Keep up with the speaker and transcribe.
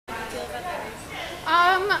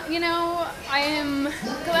You know, I am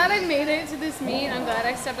glad I made it to this meet. I'm glad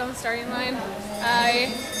I stepped on the starting line.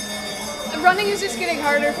 Running is just getting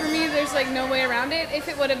harder for me. There's like no way around it. If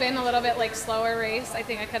it would have been a little bit like slower race, I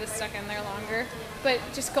think I could have stuck in there longer. But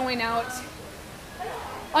just going out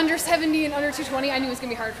under 70 and under 220, I knew it was gonna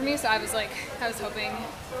be hard for me. So I was hoping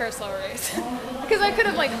for a slower race because I could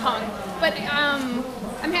have like hung. But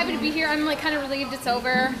I'm happy to be here. I'm like kind of relieved it's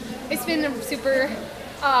over. It's been a super.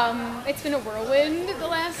 It's been a whirlwind the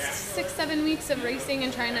last 6-7 weeks of racing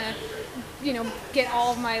and trying to, you know, get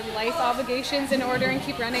all of my life obligations in order and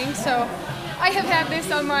keep running. So I have had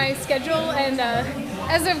this on my schedule, and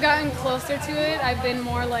as I've gotten closer to it, I've been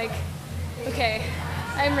more like, okay,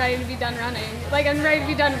 I'm ready to be done running. Like, I'm ready to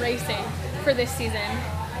be done racing for this season.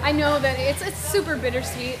 I know that it's super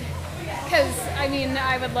bittersweet because, I mean,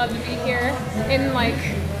 I would love to be here in like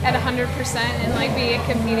at 100% and like be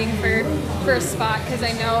competing for a spot because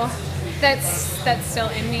I know that's still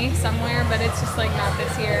in me somewhere, but it's just like not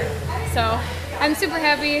this year. So I'm super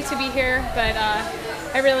happy to be here, but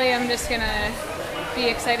I really am just gonna be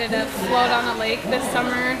excited to float on a lake this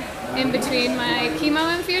summer in between my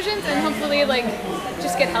chemo infusions and hopefully like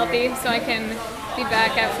just get healthy so I can be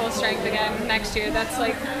back at full strength again next year. That's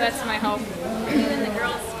my hope. You and the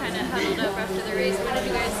girls kind of huddled up after the race. What did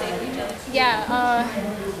you guys say to each other? Yeah,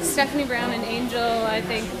 Stephanie Brown and Angel, I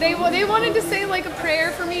think they wanted to say like a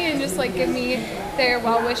prayer for me and just like give me their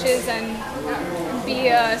well wishes and be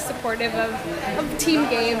supportive of Team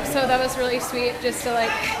Gabe. So that was really sweet just to like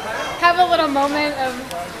have a little moment of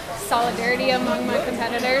solidarity among my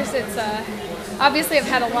competitors. It's obviously I've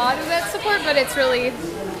had a lot of that support, but it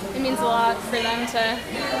means a lot for them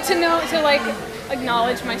to know, to like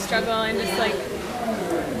acknowledge my struggle and just like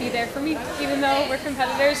be there for me. Even though we're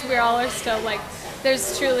competitors, we all are still like, there's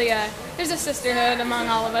a sisterhood among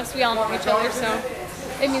all of us. We all know each other, so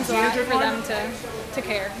it means a lot for them to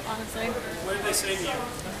care, honestly. What did they say to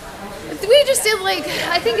you? We just did like,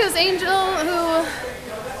 I think it was Angel who,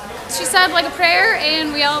 she said like a prayer,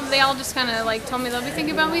 and they all just kind of like told me they'll be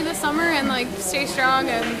thinking about me this summer and like stay strong,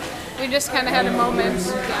 and we just kind of had a moment.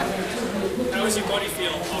 Yeah. How does your body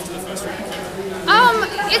feel after the first round?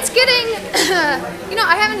 It's getting, you know,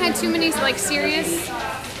 I haven't had too many like serious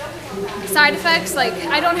side effects. Like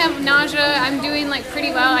I don't have nausea. I'm doing like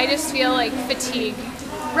pretty well. I just feel like fatigue.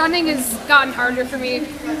 Running has gotten harder for me.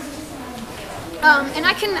 And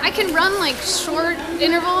I can run like short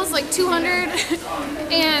intervals, like 200,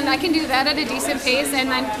 and I can do that at a decent pace, and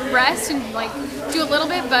then rest and like do a little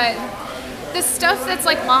bit. But the stuff that's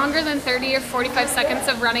like longer than 30 or 45 seconds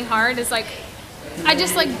of running hard is like, I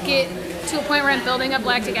just like get to a point where I'm building up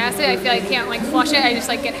lactic acid. I feel like I can't like flush it. I just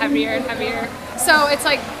like get heavier and heavier. So it's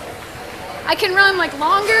like I can run like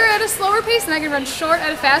longer at a slower pace, and I can run short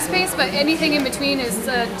at a fast pace. But anything in between is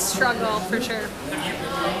a struggle for sure. Have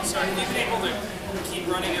you been able to keep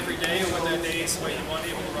running every day, or were there days where you weren't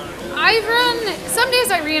able to run at all? I've run, some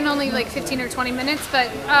days I ran only like 15 or 20 minutes,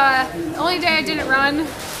 but the only day I didn't run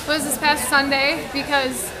was this past Sunday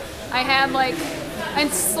because I had like a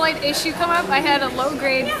slight issue come up. I had a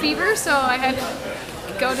low-grade fever, so I had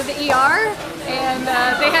to go to the ER, and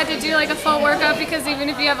they had to do like a full workup because even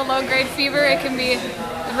if you have a low-grade fever, it can be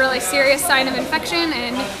a really serious sign of infection,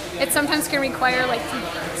 and it sometimes can require like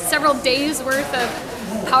several days worth of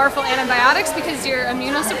powerful antibiotics because you're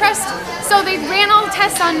immunosuppressed. So they ran all the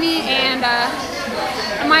tests on me, and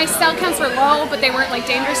my cell counts were low, but they weren't like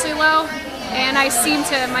dangerously low. And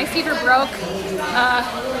my fever broke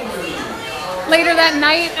later that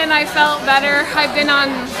night, and I felt better. I've been on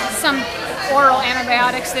some oral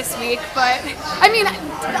antibiotics this week, but I mean,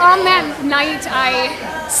 on that night, I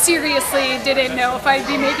seriously didn't know if I'd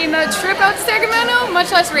be making the trip out to Sacramento,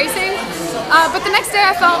 much less racing. But the next day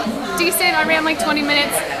I felt decent. I ran like 20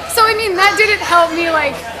 minutes. So I mean, that didn't help me.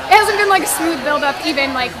 Like, it hasn't been like a smooth build up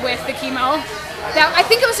even like with the chemo. I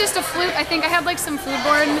think it was just a fluke. I think I had like some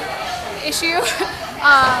foodborne issue.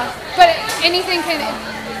 But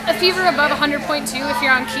a fever above 100.2, if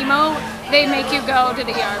you're on chemo, they make you go to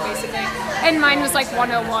the ER basically. And mine was like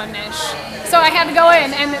 101-ish. So I had to go in,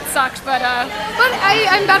 and it sucked, but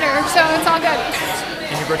I'm better, so it's all good.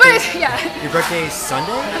 And your birthday, yeah. Your birthday is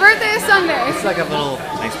Sunday? The birthday is Sunday. It's like a little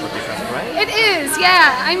nice birthday present, right? It is,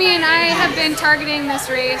 yeah. I mean, I have been targeting this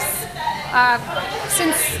race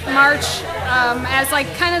since March as like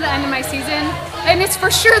kind of the end of my season, and it's for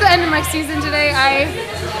sure the end of my season today.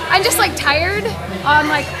 I'm just like tired on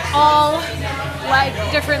like all like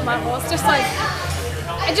different levels. Just like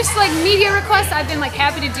media requests, I've been like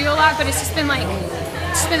happy to do a lot, but it's been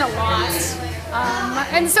a lot.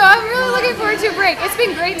 And so I'm really looking forward to a break. It's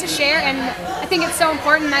been great to share, and I think it's so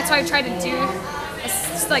important. That's why I try to do,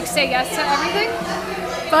 just like say yes to everything.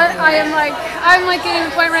 But I'm like getting to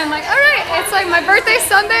the point where I'm like, all right, it's like my birthday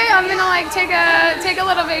Sunday. I'm gonna like take a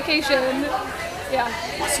little vacation. Yeah.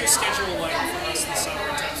 What's your schedule like for the rest of the summer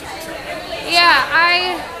in terms of treatment? Yeah,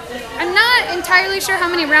 I'm not entirely sure how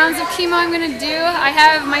many rounds of chemo I'm gonna do. I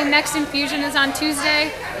have my next infusion is on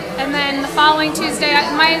Tuesday, and then the following Tuesday,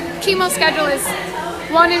 my chemo schedule is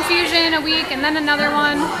one infusion a week, and then another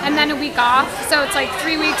one, and then a week off. So it's like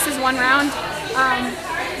 3 weeks is one round.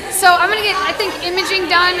 So I'm gonna get, I think, imaging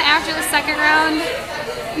done after the second round,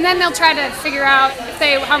 and then they'll try to figure out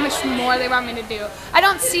how much more they want me to do. I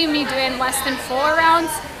don't see me doing less than 4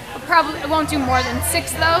 rounds. I won't do more than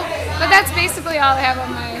 6 though. But that's basically all I have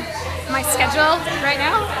on my schedule right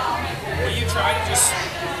now. Will you try to just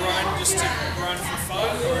run for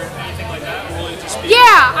fun or anything like that? Or will it just be?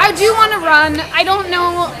 Yeah, I do want to run. I don't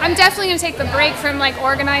know. I'm definitely gonna take the break from like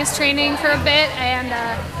organized training for a bit, and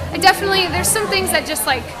there's some things that just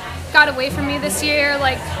like got away from me this year,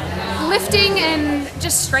 like lifting and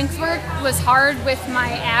just strength work was hard with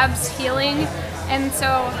my abs healing, and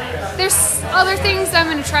so there's other things that I'm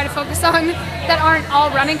going to try to focus on that aren't all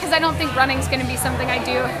running, because I don't think running is going to be something I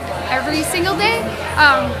do every single day,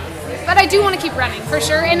 but I do want to keep running for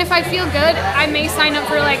sure, and if I feel good I may sign up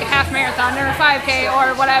for like a half marathon or a 5K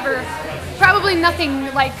or whatever. Probably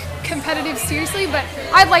nothing like competitive seriously, but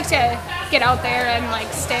I'd like to get out there and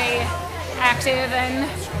like stay active, and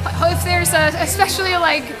if there's especially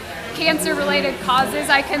like cancer related causes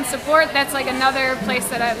I can support, that's like another place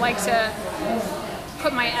that I'd like to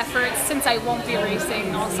put my efforts, since I won't be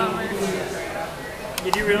racing all summer.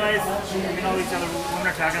 Did you realize, I mean, all these other women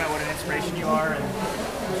are talking about what an inspiration you are, and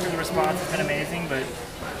the response has been amazing, but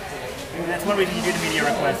that's one reason you do the media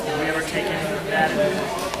request. Have you ever taken that and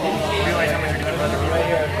realize how much you're doing for other people?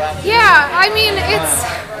 Yeah, I mean,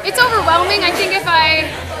 it's overwhelming. I think if I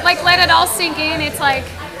like let it all sink in, it's like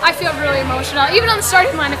I feel really emotional. Even on the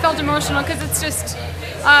starting line, I felt emotional because it's just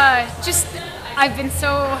I've been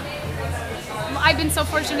so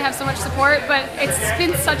fortunate to have so much support, but it's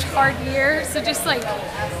been such a hard year. So just like,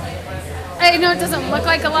 I know it doesn't look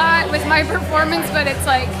like a lot with my performance, but it's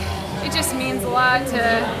like, it just means a lot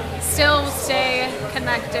to still stay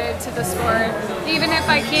connected to the sport. Even if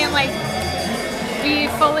I can't like be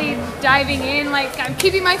fully diving in, like I'm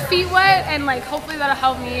keeping my feet wet, and like hopefully that'll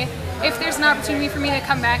help me. If there's an opportunity for me to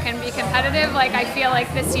come back and be competitive, like I feel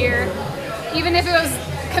like this year, even if it was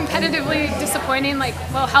competitively disappointing, like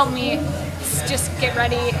will help me just get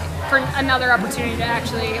ready for another opportunity to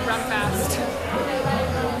actually run fast.